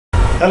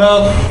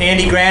Hello,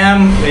 Andy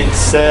Graham.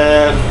 It's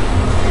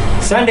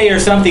Sunday or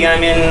something.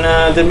 I'm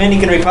in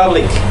Dominican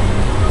Republic.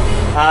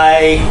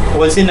 I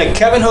was in a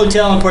Kevin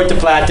Hotel in Puerto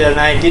Plata and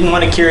I didn't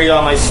want to carry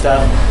all my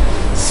stuff.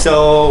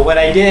 So what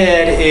I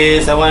did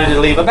is I wanted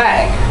to leave a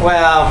bag.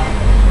 Well,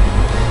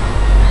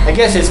 I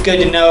guess it's good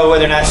to know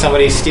whether or not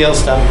somebody steals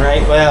stuff,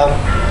 right? Well,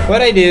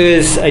 what I do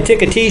is I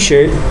take a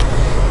t-shirt,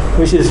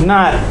 which is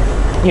not,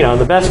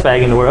 the best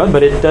bag in the world,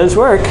 but it does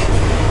work.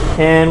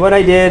 And what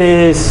I did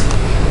is,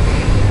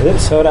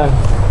 oops, hold on.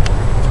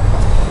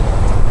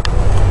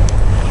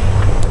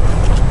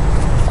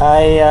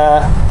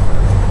 I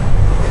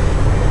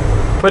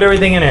put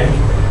everything in it.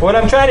 What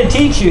I'm trying to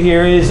teach you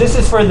here is this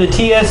is for the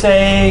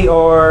TSA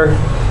or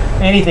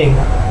anything.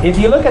 If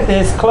you look at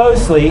this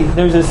closely,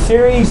 there's a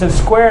series of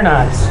square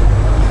knots.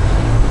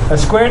 A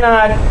square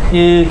knot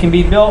can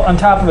be built on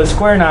top of a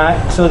square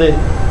knot so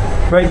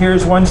that right here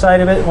is one side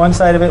of it, one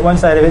side of it, one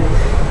side of it.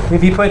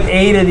 If you put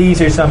 8 of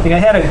these or something, I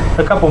had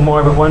a couple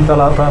more, but one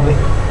fell out probably.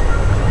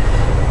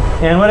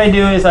 And what I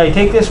do is I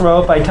take this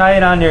rope, I tie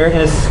it on there in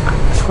a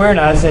square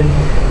knots, and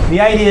the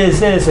idea is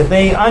this: if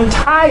they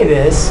untie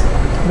this,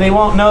 they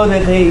won't know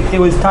that it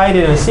was tied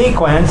in a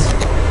sequence,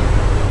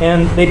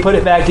 and they put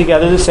it back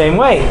together the same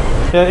way,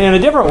 in a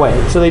different way.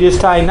 So they just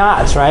tie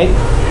knots, right?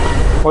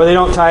 Or they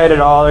don't tie it at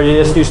all, or they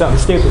just do something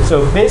stupid.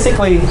 So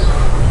basically,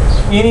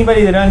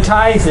 anybody that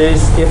unties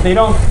this, if they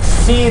don't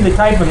see the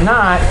type of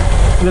knot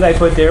that I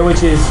put there,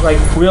 which is like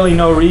really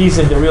no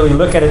reason to really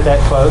look at it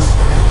that close,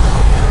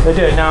 they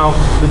do it. Now,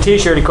 the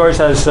t-shirt, of course,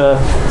 has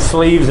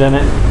sleeves in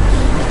it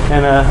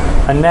and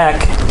a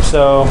neck,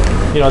 so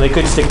they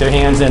could stick their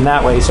hands in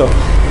that way. So,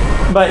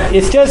 but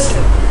it's just,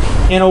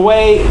 in a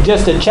way,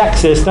 just a check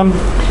system.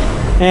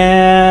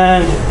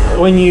 And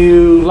when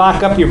you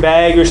lock up your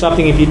bag or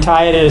something, if you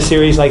tie it in a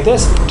series like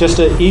this, just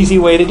an easy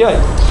way to do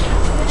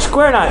it.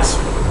 Square knots.